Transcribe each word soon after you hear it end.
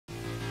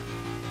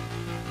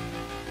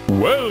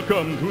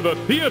Welcome to the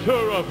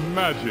Theater of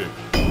Magic.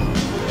 7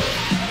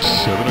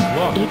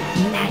 o'clock. It's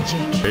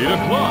magic. 8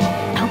 o'clock.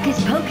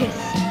 Hocus pocus.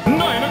 9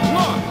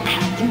 o'clock.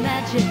 Act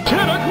magic.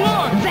 10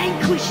 o'clock.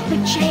 Vanquish the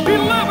chains.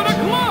 11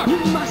 o'clock.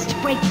 You must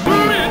break free.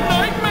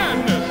 Midnight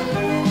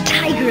Madness.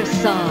 Tiger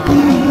Saw.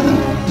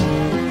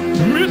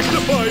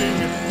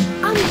 Mystifying.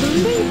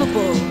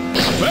 Unbelievable.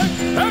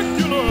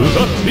 Spectacular.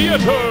 The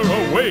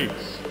theater awaits.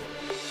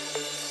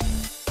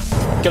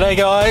 G'day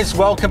guys,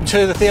 welcome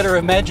to the Theatre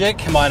of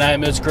Magic. My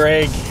name is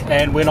Greg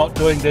and we're not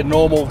doing the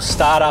normal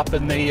startup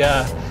in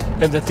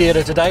the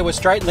theatre today. We're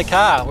straight in the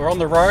car, we're on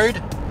the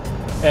road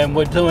and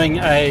we're doing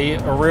a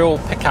real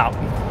pickup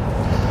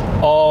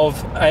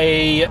of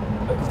a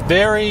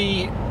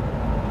very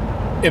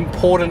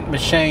important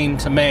machine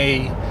to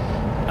me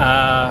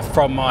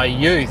from my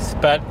youth.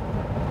 But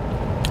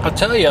I'll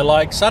tell you,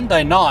 like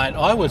Sunday night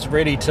I was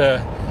ready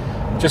to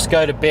just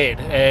go to bed,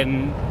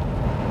 and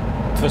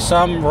for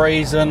some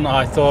reason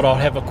I thought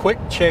I'd have a quick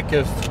check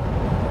of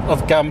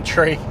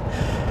Gumtree,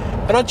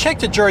 but I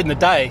checked it during the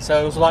day,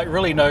 so it was like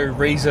really no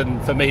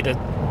reason for me to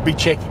be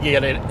checking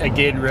it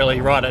again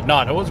really right at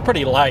night. It was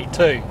pretty late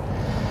too,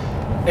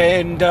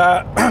 and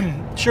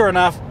sure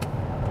enough,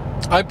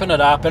 open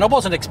it up and I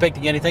wasn't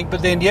expecting anything,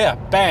 but then yeah,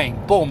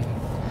 bang, boom,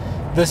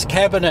 this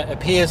cabinet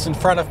appears in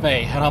front of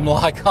me and I'm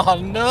like, oh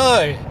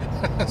no.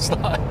 It's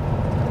like,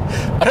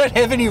 I don't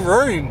have any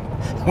room.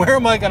 Where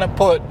am I going to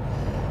put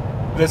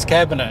this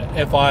cabinet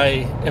if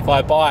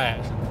I buy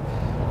it?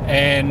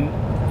 And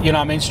you know,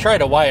 I mean,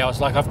 straight away I was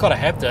like, I've got to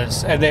have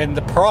this. And then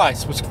the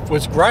price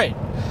was great.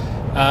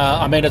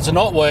 I mean, it's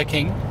not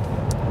working,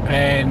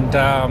 and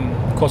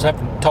of course I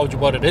haven't told you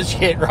what it is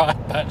yet, right?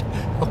 But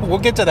we'll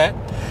get to that.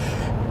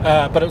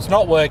 But it's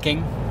not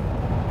working.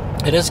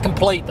 It is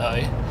complete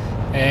though,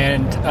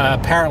 and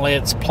apparently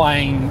it's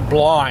playing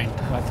blind.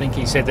 I think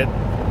he said that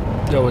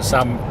there was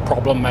some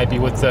problem maybe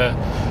with the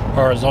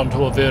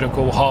horizontal or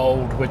vertical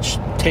hold, which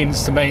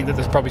tends to mean that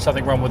there's probably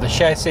something wrong with the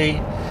chassis,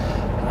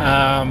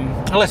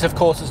 unless of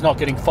course it's not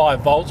getting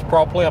 5 volts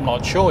properly. I'm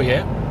not sure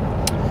yet,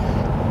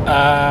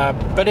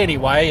 but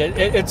anyway,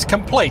 it's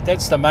complete.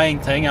 That's the main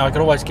thing. I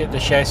could always get the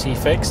chassis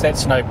fixed,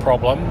 that's no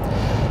problem.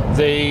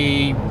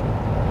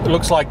 It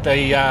looks like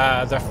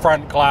the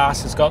front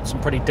glass has got some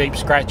pretty deep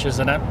scratches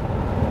in it,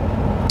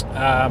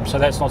 so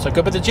that's not so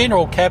good, but the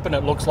general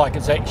cabinet looks like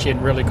it's actually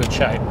in really good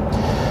shape.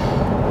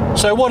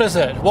 So what is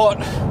it?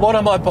 What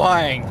am I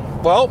buying?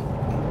 Well,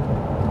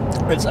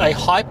 it's a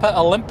Hyper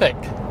Olympic,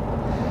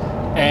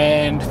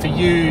 and for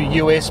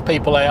you US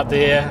people out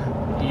there,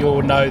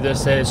 you'll know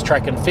this as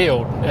track and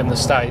field in the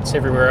States.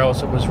 Everywhere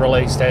else it was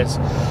released as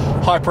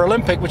Hyper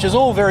Olympic, which is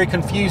all very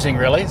confusing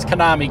really. It's a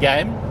Konami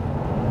game,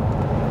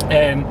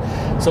 and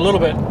it's a little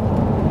bit,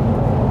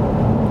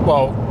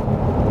 well,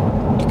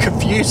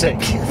 confusing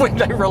when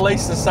they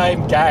release the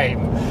same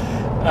game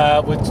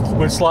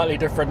with slightly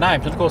different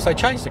names. And of course they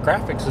changed the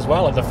graphics as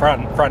well at the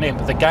front end,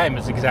 but the game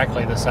is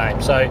exactly the same.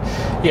 So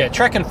yeah,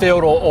 track and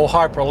field or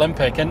Hyper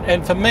Olympic.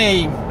 And for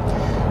me,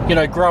 you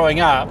know, growing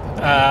up,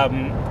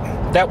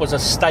 that was a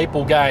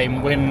staple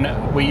game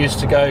when we used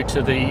to go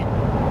to the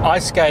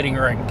ice skating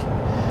rink.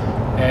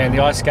 And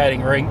the ice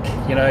skating rink,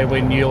 you know,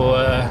 when you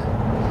were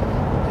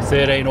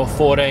 13 or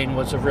 14,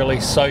 was a really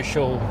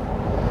social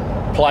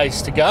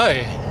place to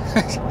go.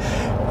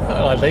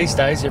 Like these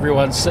days,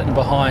 everyone's sitting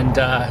behind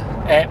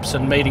apps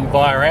and meeting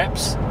via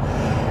apps.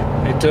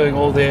 They're doing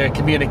all their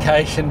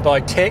communication by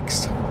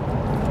text.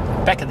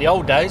 Back in the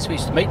old days, we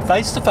used to meet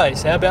face to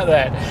face. How about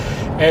that?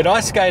 And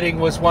ice skating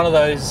was one of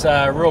those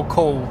real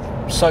cool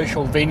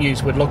social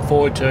venues we'd look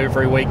forward to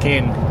every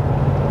weekend.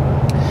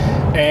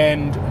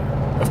 And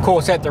of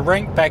course, at the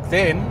rink back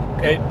then,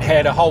 it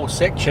had a whole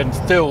section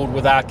filled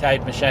with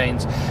arcade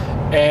machines.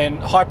 And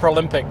Hyper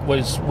Olympic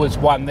was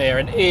one there,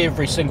 and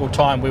every single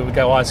time we would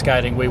go ice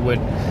skating we would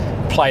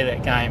play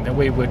that game, and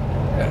we would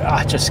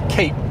just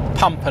keep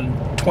pumping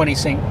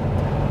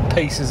 20-cent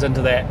pieces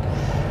into that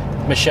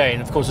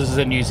machine. Of course this is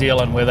in New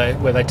Zealand where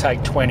they take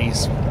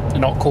 20s,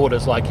 not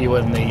quarters like you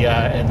in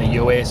the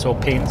US, or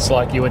pence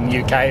like you in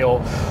the UK, or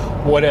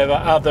whatever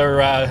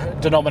other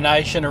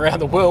denomination around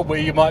the world where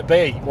you might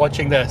be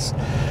watching this.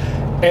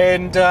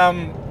 And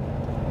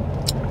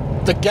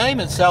the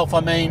game itself, I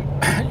mean,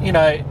 you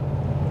know,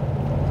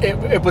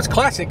 it was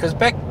classic, because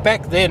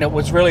back then it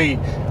was really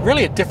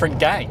a different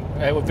game.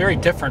 It was very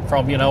different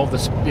from, you know,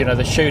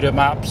 the shoot 'em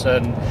ups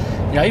and,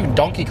 you know, even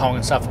Donkey Kong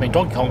and stuff. I mean,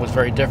 Donkey Kong was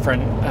very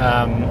different,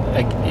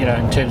 you know,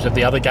 in terms of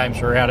the other games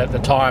that were out at the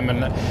time.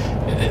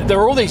 And there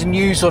were all these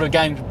new sort of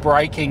games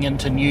breaking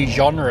into new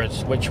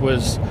genres, which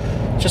was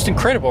just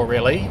incredible,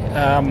 really.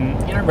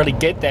 You don't really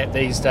get that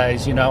these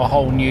days, you know, a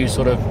whole new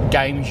sort of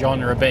game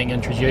genre being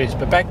introduced.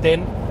 But back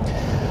then,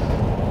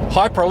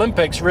 Hyper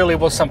Olympics really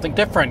was something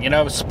different. You know,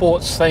 it was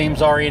sports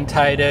themes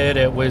orientated.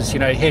 It was, you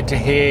know, head to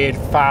head,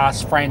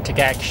 fast, frantic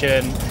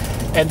action,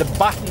 and the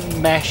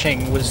button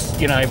mashing was,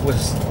 you know,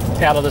 was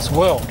out of this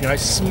world. You know,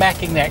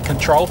 smacking that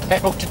control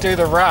panel to do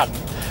the run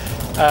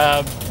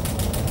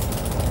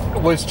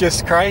was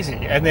just crazy.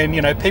 And then,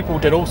 you know, people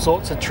did all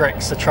sorts of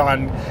tricks to try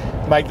and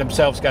make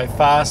themselves go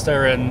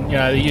faster, and you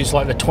know, they use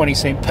like the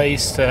 20-cent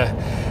piece to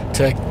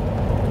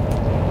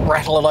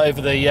rattle it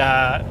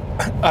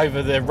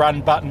over the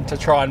run button to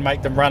try and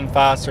make them run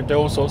faster and do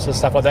all sorts of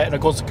stuff like that. And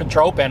of course the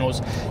control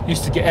panels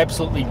used to get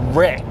absolutely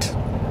wrecked,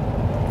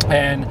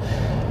 and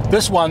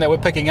this one that we're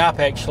picking up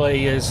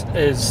actually is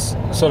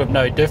sort of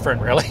no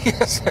different really.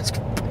 Its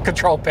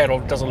control panel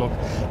doesn't look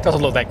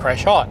that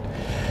crash hot.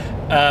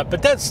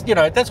 But that's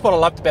what I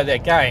loved about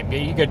that game.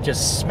 You could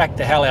just smack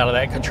the hell out of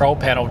that control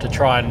panel to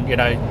try and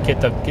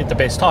get the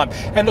best time.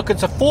 And look,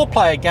 it's a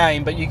 4-player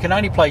game, but you can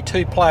only play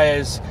 2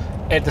 players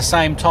at the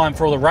same time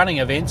for all the running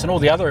events, and all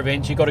the other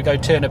events you've got to go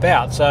turn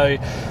about. So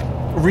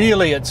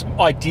really it's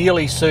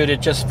ideally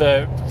suited just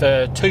for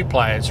 2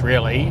 players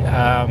really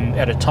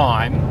at a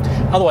time.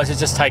 Otherwise it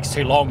just takes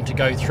too long to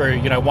go through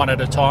one at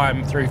a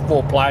time through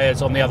 4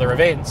 players on the other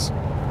events.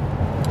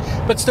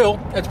 But still,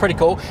 it's pretty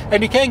cool.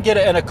 And you can get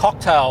it in a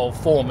cocktail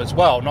form as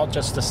well, not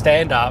just a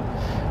stand-up.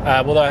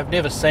 Although I've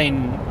never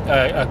seen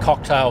a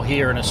cocktail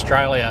here in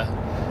Australia.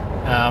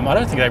 I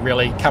don't think they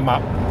really come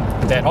up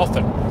that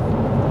often.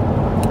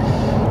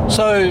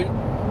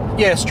 So,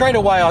 yeah, straight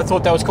away I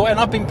thought that was cool. And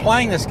I've been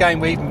playing this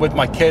game even with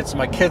my kids.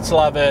 My kids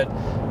love it,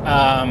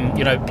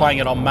 playing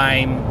it on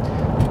MAME.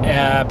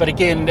 But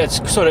again, it's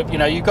sort of,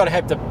 you've got to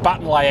have the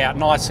button layout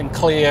nice and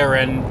clear,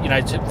 and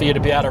for you to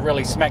be able to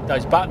really smack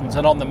those buttons.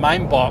 And on the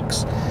main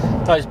box,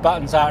 those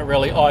buttons aren't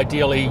really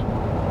ideally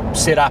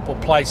set up or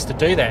placed to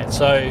do that.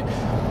 So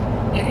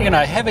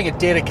having a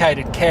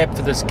dedicated cab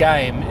for this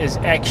game is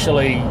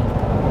actually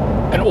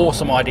an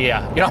awesome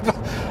idea.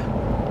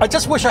 I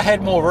just wish I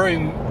had more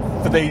room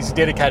for these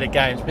dedicated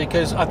games,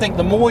 because I think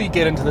the more you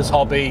get into this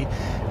hobby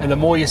and the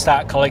more you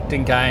start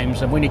collecting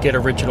games, and when you get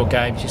original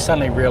games, you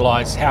suddenly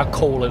realise how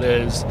cool it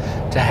is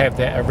to have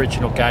that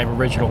original game,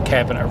 original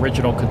cabinet,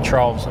 original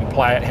controls, and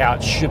play it how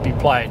it should be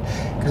played,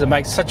 because it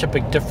makes such a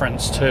big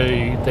difference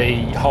to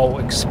the whole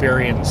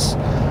experience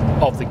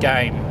of the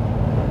game.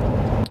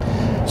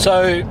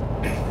 So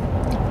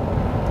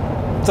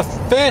the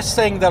first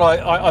thing that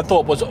I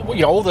thought was,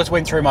 all this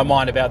went through my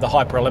mind about the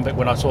Hyper Olympic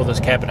when I saw this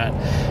cabinet,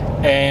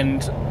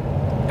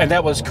 and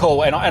that was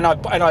cool. And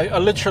I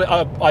literally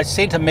I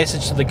sent a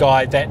message to the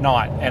guy that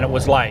night, and it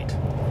was late.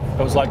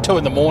 It was like 2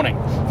 in the morning.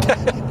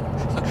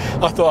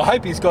 I thought, I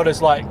hope he's got his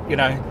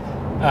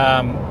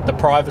the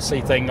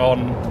privacy thing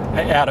on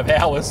out of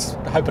hours.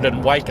 I hope I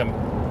didn't wake him.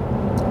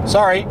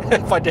 Sorry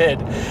if I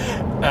did.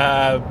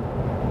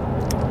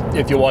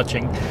 If you're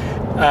watching.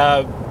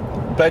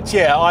 But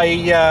yeah,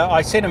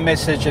 I sent a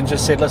message and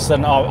just said,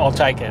 listen, I'll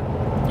take it.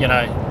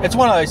 It's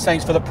one of those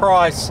things for the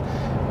price.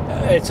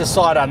 It's a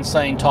sight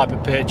unseen type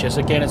of purchase.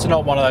 Again, it's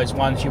not one of those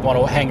ones you want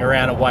to hang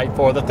around and wait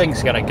for. The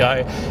thing's going to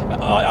go.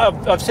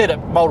 I've said it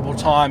multiple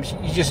times.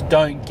 You just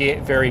don't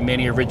get very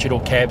many original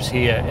cabs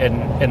here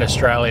in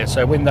Australia.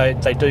 So when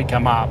they do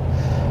come up,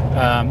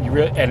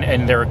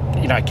 and they're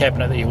a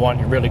cabinet that you want,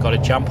 you really got to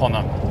jump on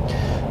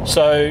them.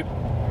 So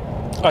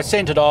I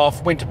sent it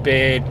off, went to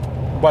bed.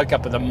 Woke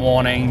up in the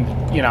morning,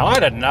 I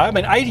don't know, I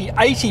mean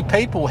 80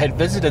 people had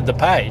visited the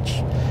page,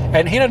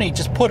 and he'd only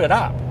just put it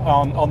up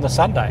on the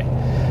Sunday.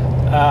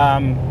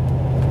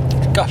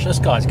 Gosh, this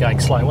guy's going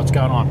slow, what's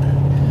going on?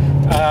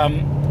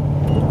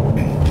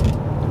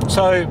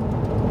 So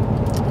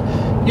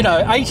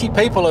 80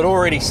 people had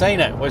already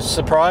seen it, which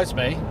surprised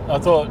me. I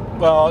thought,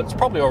 well, it's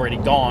probably already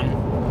gone.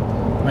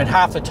 I mean,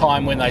 half the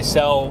time when they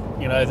sell,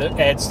 the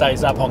ad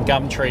stays up on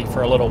Gumtree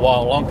for a little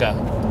while longer.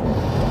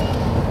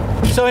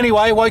 So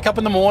anyway, woke up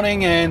in the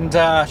morning, and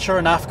sure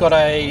enough got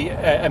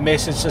a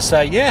message to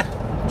say, yeah,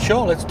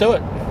 sure, let's do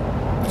it.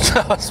 So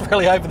I was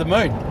really over the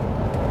moon.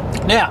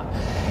 Now,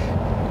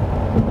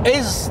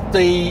 as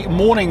the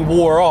morning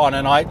wore on,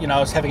 and I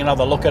was having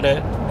another look at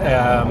it,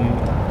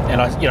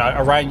 and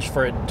I arranged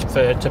for it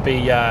to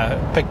be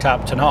picked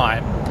up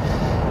tonight.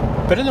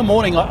 But in the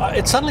morning,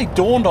 it suddenly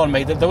dawned on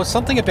me that there was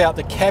something about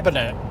the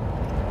cabinet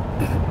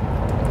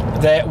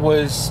that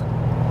was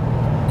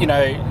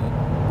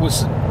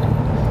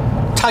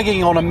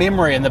tugging on a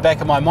memory in the back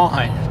of my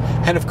mind.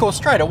 And of course,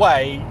 straight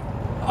away,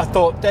 I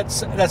thought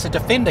that's a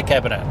Defender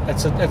cabinet.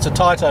 It's a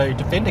Taito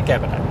Defender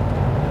cabinet,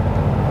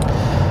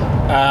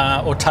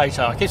 or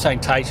Taito. I keep saying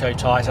Taito.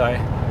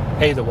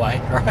 Either way,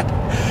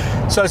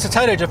 right? So it's a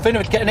Taito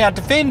Defender. Now,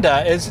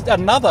 Defender is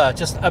another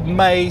just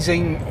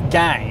amazing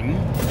game.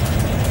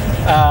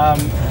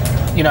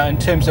 In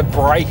terms of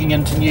breaking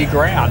into new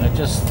ground, and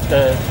just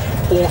the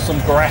awesome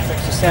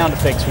graphics, the sound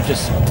effects were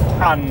just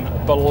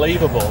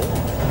unbelievable.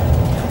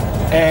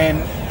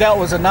 And that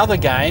was another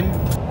game.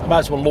 I might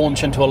as well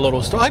launch into a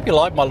little story. I hope you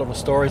like my little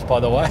stories, by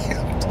the way.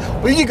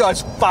 Were you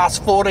guys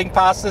fast forwarding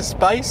past this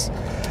space?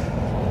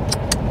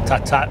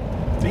 Tut tut.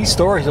 These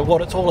stories are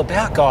what it's all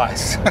about,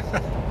 guys.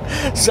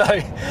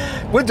 So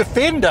with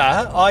Defender,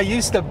 I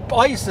used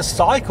to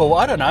cycle,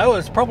 I don't know, it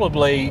was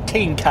probably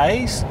 10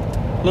 Ks.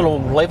 Little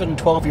 11,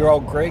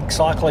 12-year-old Greg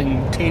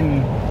cycling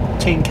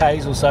 10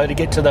 Ks or so to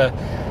get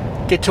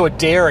to a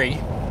dairy,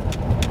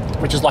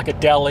 which is like a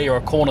deli or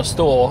a corner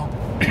store.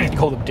 You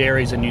call them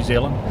dairies in New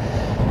Zealand.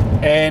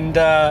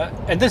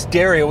 And this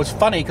dairy, it was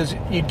funny because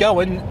you'd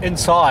go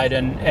inside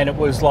and it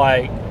was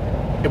like,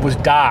 it was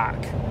dark,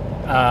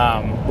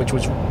 which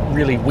was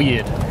really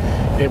weird.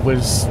 It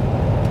was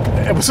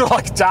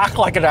like dark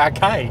like an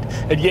arcade,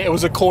 and yet it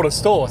was a corner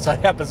store, so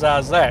how bizarre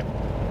is that?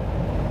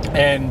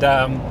 And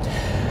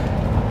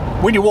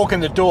when you walk in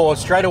the door,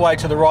 straight away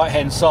to the right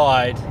hand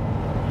side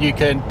you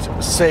can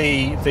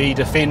see the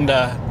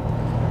Defender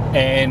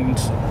and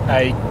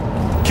a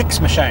kicks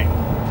machine.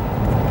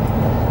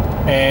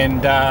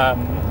 And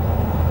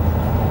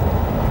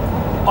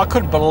I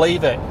couldn't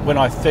believe it when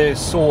I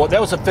first saw it.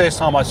 That was the first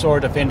time I saw a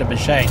Defender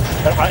machine.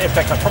 In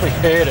fact, I probably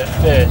heard it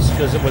first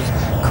because it was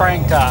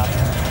cranked up,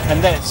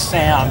 and that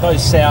sound,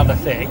 those sound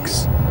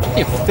effects,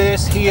 you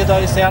first hear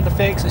those sound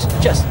effects, it's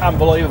just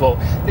unbelievable.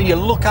 Then you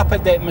look up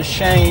at that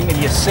machine and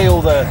you see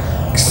all the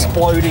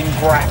exploding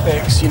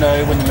graphics, you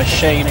know, when the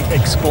machine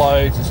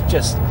explodes. It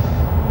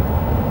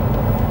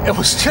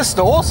was just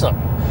awesome.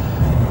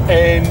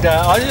 And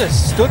I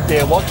just stood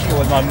there watching it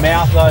with my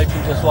mouth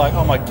open, just like,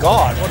 oh my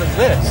God, what is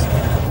this?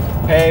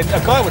 And a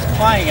guy was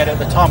playing it at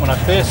the time when I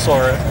first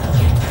saw it,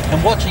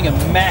 and watching him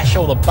mash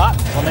all the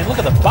buttons. I mean, look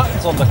at the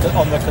buttons on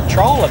the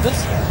controller.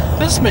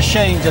 This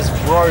machine just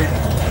broke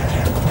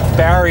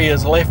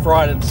barriers left,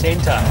 right, and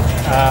centre.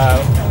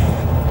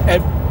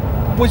 It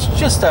was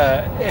just it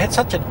had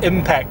such an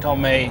impact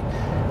on me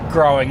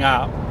growing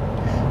up.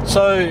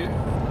 So,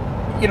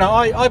 you know,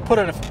 I put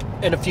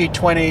in a few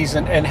 20s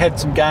and had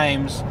some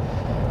games,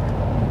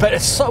 but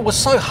it was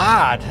so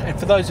hard. And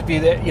for those of you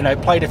that, you know,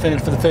 play Defender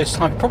for the first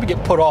time, you probably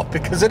get put off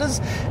because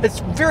it's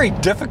very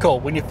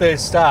difficult when you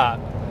first start.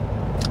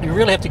 You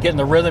really have to get in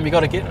the rhythm. You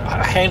got to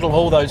handle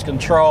all those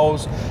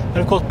controls, and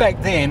of course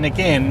back then,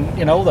 again,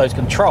 you know, all those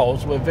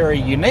controls were very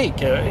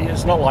unique.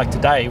 It's not like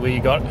today where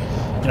you got,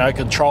 you know, a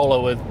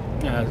controller with,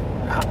 you know,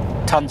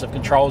 tons of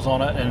controls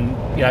on it, and,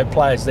 you know,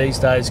 players these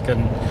days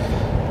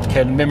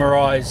can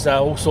memorize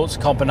all sorts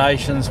of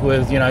combinations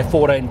with, you know,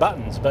 14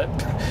 buttons. But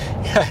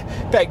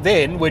back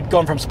then we'd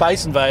gone from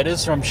Space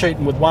Invaders, from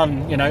shooting with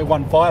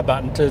one fire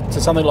button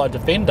to something like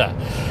Defender.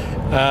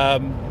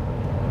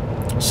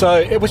 So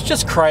it was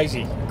just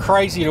crazy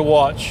to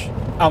watch,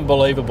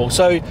 unbelievable.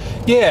 So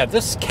yeah,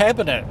 this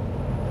cabinet,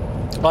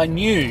 I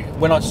knew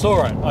when I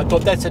saw it, I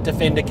thought that's a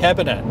Defender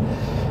cabinet.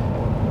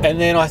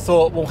 And then I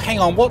thought, well, hang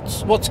on,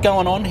 what's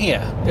going on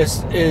here?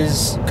 Is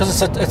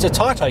because it's a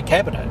Taito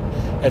cabinet.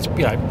 It's,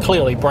 you know,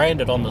 clearly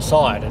branded on the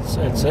side.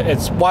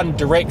 It's one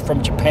direct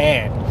from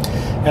Japan.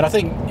 And I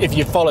think if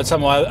you followed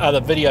some of my other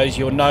videos,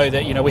 you'll know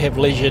that, you know, we have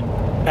Leisure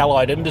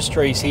Allied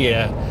Industries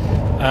here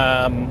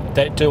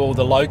that do all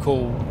the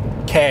local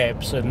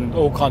cabs and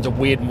all kinds of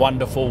weird and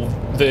wonderful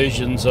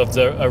versions of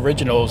the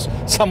originals.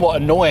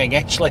 Somewhat annoying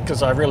actually,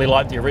 because I really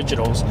like the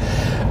originals.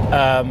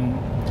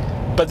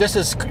 But this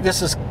is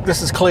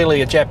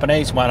clearly a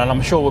Japanese one, and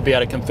I'm sure we'll be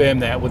able to confirm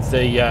that with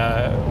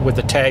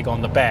the tag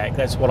on the back.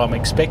 That's what I'm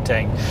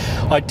expecting.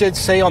 I did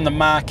see on the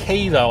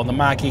marquee though, on the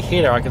marquee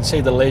header, I can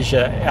see the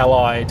Leisure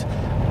Allied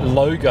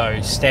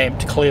logo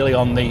stamped clearly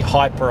on the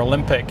Hyper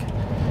Olympic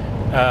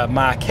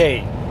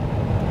marquee.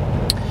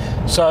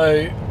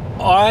 So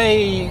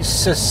I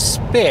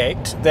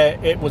suspect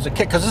that it was a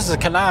kit, because this is a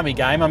Konami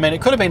game. I mean,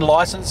 it could have been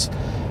licensed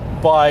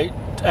by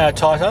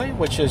Taito,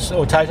 which is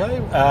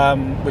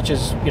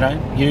you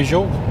know,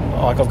 usual.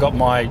 Like I've got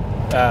my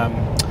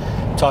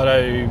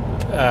Taito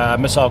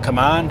Missile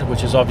Command,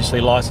 which is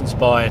obviously licensed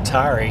by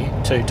Atari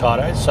to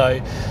Taito.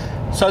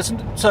 So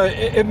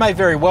it may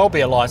very well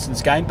be a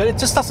licensed game, but it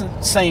just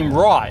doesn't seem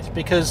right,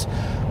 because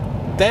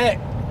that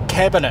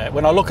cabinet,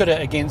 when I look at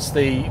it against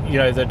the, you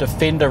know, the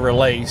Defender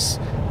release,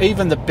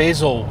 even the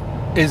bezel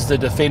is the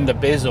Defender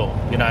bezel,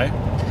 you know,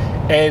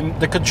 and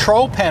the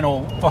control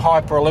panel for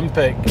Hyper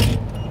Olympic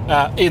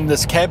in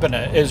this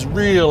cabinet is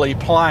really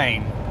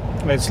plain.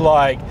 It's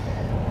like,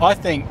 I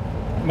think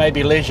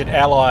maybe Leisure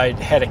Allied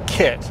had a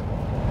kit,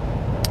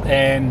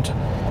 and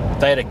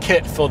they had a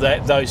kit for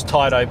those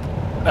Taito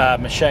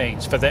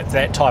machines for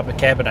that type of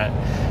cabinet,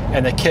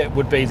 and the kit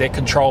would be their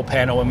control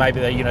panel, and maybe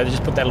they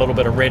just put that little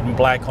bit of red and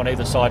black on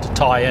either side to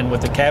tie in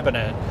with the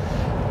cabinet,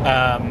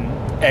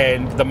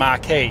 and the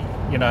marquee,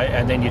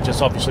 and then you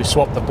just obviously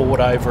swap the board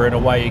over and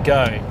away you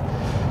go.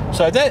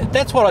 So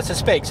that's what I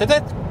suspect. So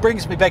that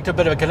brings me back to a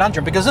bit of a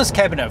conundrum, because this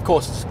cabinet, of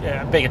course,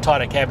 being a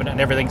Taito cabinet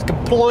and everything's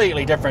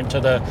completely different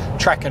to the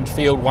track and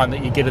field one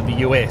that you get in the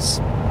US.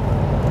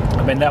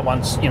 I mean, that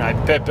one's,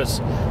 purpose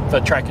for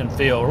track and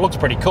field. It looks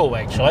pretty cool,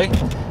 actually.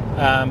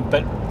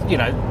 But,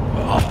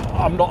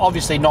 I'm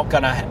obviously not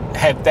going to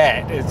have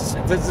that. It's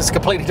a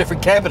completely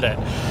different cabinet.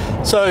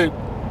 So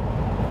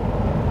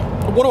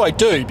what do I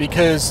do?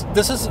 Because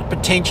this is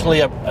potentially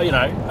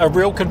a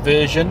real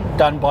conversion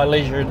done by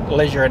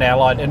Leisure and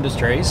Allied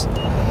Industries.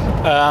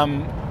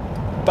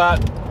 But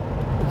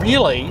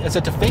really, it's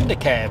a Defender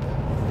cab.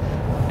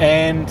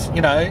 And,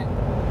 and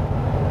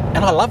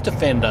I love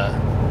Defender.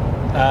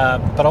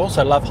 But I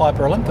also love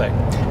Hyper Olympic,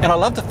 and I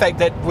love the fact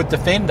that with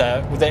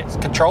Defender, with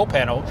that control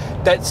panel,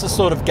 that's the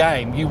sort of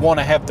game you want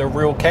to have the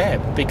real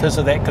cab because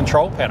of that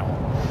control panel.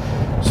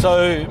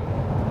 So,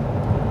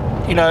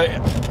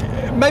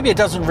 maybe it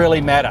doesn't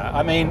really matter.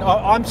 I mean,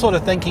 I'm sort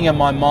of thinking in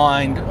my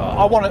mind,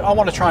 I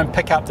want to try and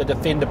pick up the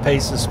defender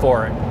pieces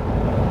for it,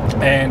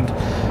 and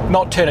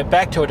not turn it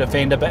back to a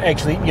defender, but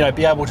actually, you know,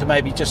 be able to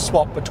maybe just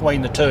swap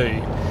between the two.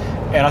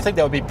 And I think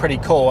that would be pretty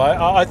cool.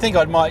 I think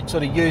I might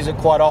sort of use it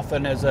quite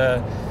often as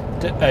a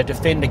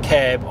defender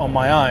cab on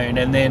my own,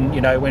 and then,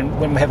 you know, when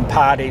we're having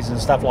parties and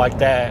stuff like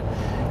that,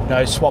 you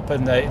know, swap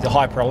in the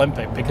Hyper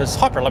Olympic, because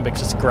Hyper Olympic's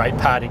just a great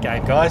party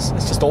game, guys.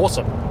 It's just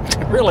awesome.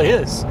 It really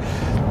is.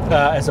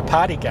 As a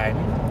party game,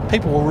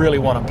 people will really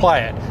want to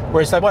play it,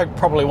 whereas they won't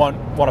probably want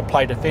to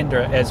play defender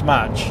as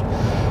much.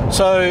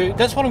 So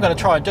that's what I'm going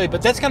to try and do,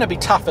 but that's going to be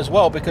tough as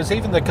well, because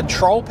even the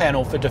control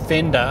panel for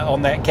defender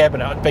on that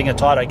cabinet, being a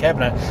Taito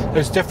cabinet,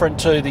 is different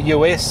to the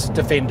US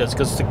defenders,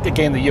 because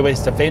again, the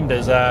US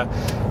defenders are,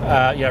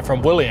 you know,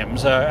 from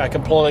Williams, are a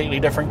completely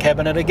different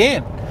cabinet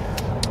again.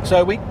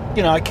 So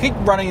I keep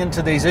running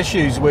into these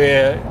issues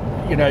where,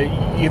 you know,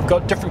 you've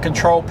got different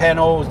control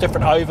panels,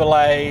 different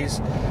overlays.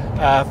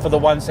 For the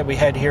ones that we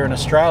had here in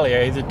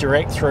Australia, either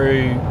direct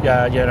through, you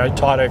know,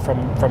 Taito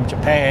from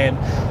Japan,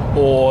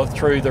 or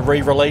through the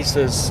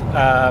re-releases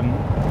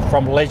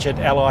from Legend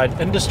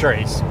Allied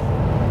Industries.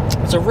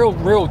 It's a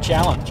real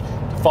challenge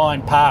to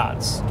find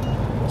parts.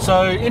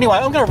 So anyway,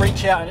 I'm going to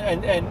reach out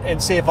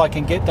and see if I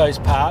can get those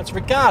parts.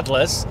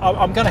 Regardless,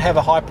 I'm going to have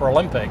a Hyper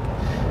Olympic,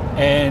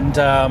 and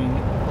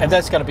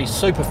that's going to be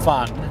super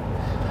fun.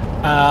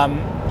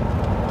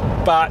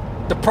 But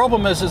the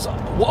problem is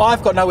well,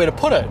 I've got nowhere to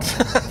put it.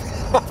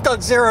 I've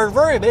got zero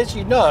room, as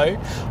you know.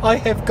 I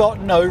have got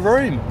no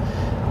room,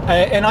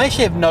 and I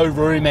actually have no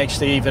room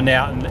actually even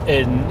out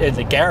in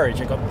the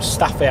garage. I've got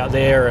stuff out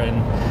there,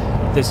 and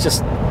there's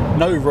just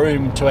no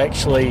room to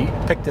actually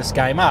pick this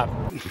game up.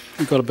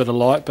 We've got a bit of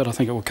light, but I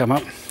think it will come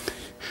up,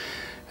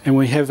 and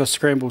we have a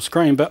scrambled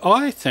screen. But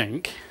I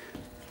think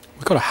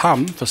we've got a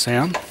hum for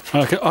sound.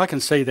 I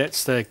can see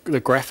that's the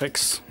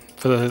graphics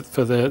for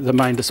the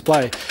main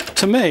display.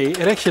 To me,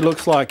 it actually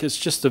looks like it's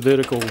just the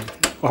vertical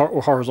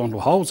or horizontal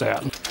holes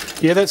out.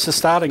 Yeah, that's the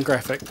starting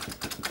graphic.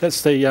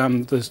 That's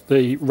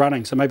the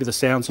running, so maybe the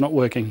sound's not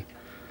working.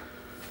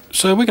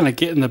 So we're going to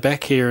get in the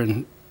back here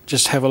and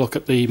just have a look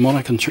at the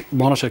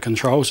monitor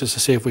controls, just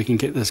to see if we can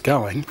get this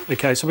going.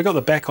 Okay, so we've got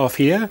the back off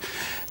here,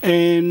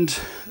 and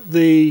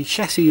the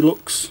chassis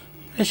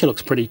actually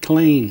looks pretty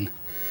clean.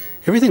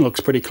 Everything looks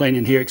pretty clean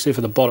in here except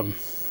for the bottom,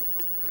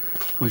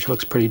 which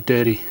looks pretty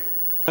dirty.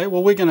 Okay,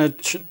 well, we're going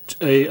to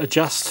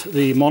adjust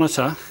the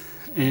monitor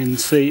and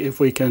see if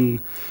we can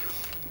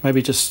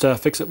maybe just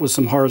fix it with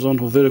some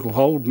horizontal vertical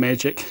hold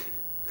magic.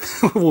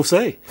 We'll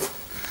see.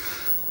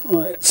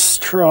 Let's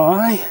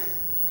try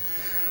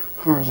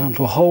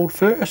horizontal hold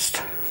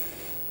first.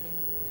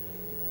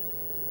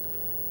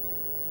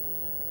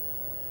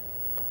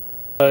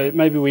 So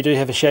maybe we do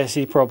have a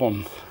chassis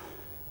problem.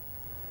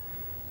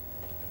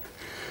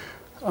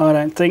 I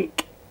don't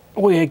think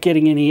we're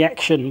getting any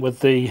action with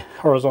the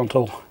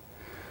horizontal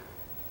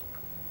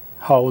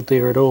hold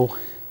there at all.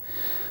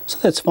 So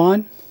that's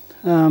fine.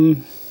 I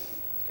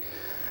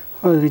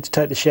need to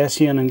take the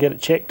chassis in and get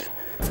it checked.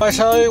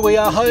 So we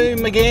are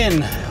home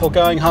again, or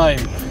going home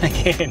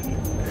again.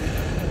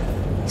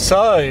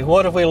 So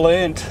what have we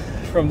learnt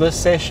from this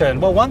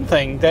session? Well, one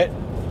thing, that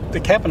the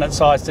cabinet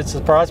size did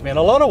surprise me in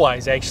a lot of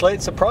ways. Actually,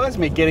 it surprised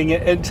me getting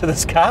it into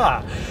this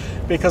car,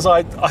 because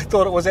I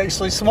thought it was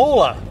actually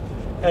smaller,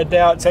 and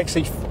now it's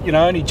actually, you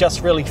know, only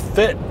just really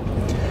fit.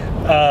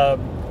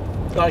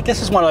 I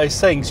guess it's one of those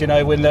things, you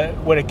know, when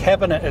a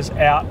cabinet is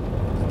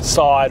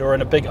outside or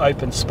in a big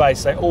open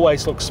space, they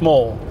always look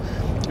small.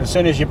 As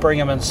soon as you bring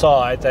them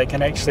inside, they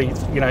can actually,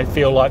 you know,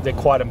 feel like they're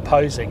quite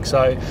imposing.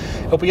 So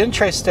it'll be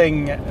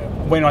interesting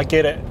when I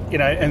get it, you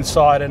know,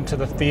 inside into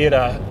the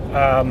theatre,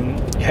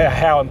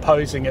 how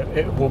imposing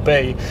it will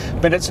be.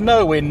 But it's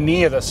nowhere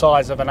near the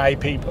size of an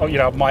AP, you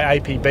know, my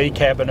APB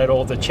cabinet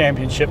or the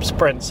Championship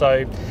Sprint.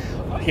 So,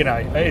 you know,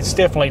 it's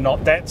definitely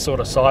not that sort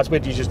of size. Where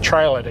do you just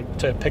trail it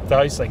to pick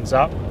those things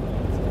up?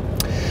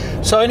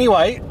 So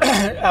anyway,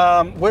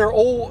 we're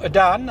all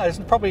done. There's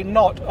probably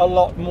not a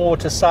lot more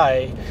to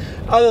say,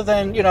 other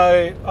than, you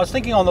know, I was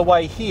thinking on the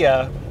way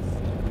here,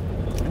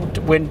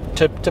 when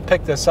to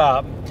pick this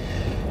up,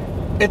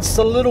 it's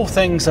the little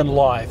things in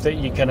life that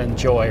you can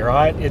enjoy,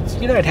 right?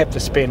 You don't have to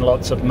spend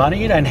lots of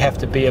money. You don't have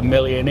to be a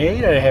millionaire.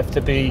 You don't have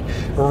to be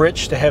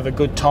rich to have a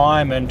good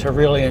time and to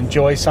really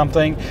enjoy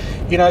something.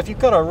 You know, if you've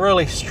got a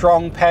really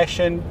strong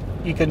passion,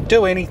 you can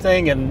do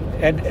anything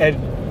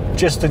and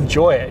just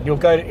enjoy it. You'll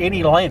go to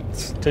any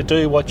lengths to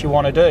do what you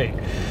want to do.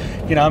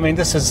 You know, I mean,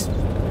 this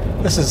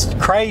is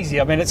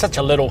crazy. I mean, it's such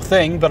a little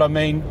thing, but I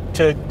mean,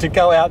 to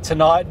go out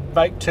tonight,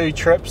 make 2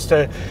 trips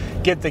to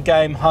get the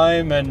game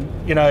home, and,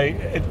 you know,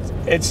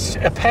 it's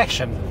a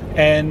passion,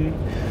 and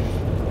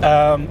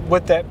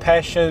with that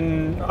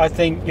passion, I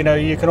think, you know,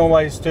 you can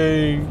always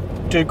do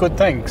good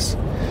things.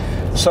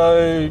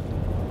 So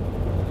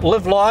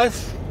live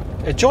life,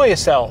 enjoy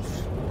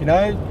yourself, you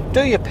know,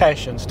 do your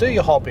passions, do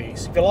your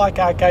hobbies. If you like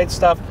arcade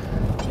stuff,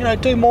 you know,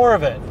 do more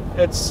of it.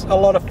 It's a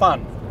lot of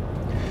fun.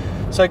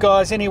 So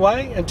guys,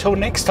 anyway, until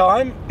next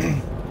time,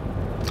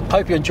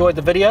 Hope you enjoyed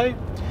the video,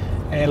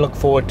 and look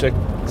forward to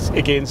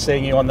again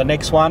seeing you on the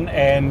next one.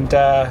 And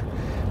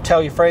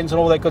tell your friends and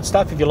all that good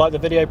stuff. If you like the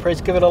video,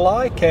 please give it a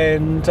like,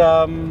 and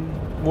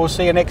we'll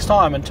see you next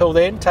time. Until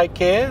then, take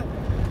care.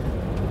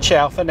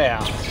 Ciao for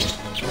now.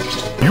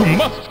 You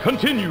must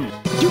continue.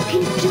 You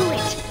can do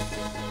it.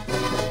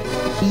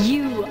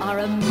 You are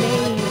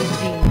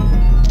amazing.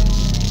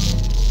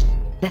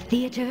 The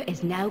theater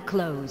is now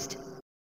closed.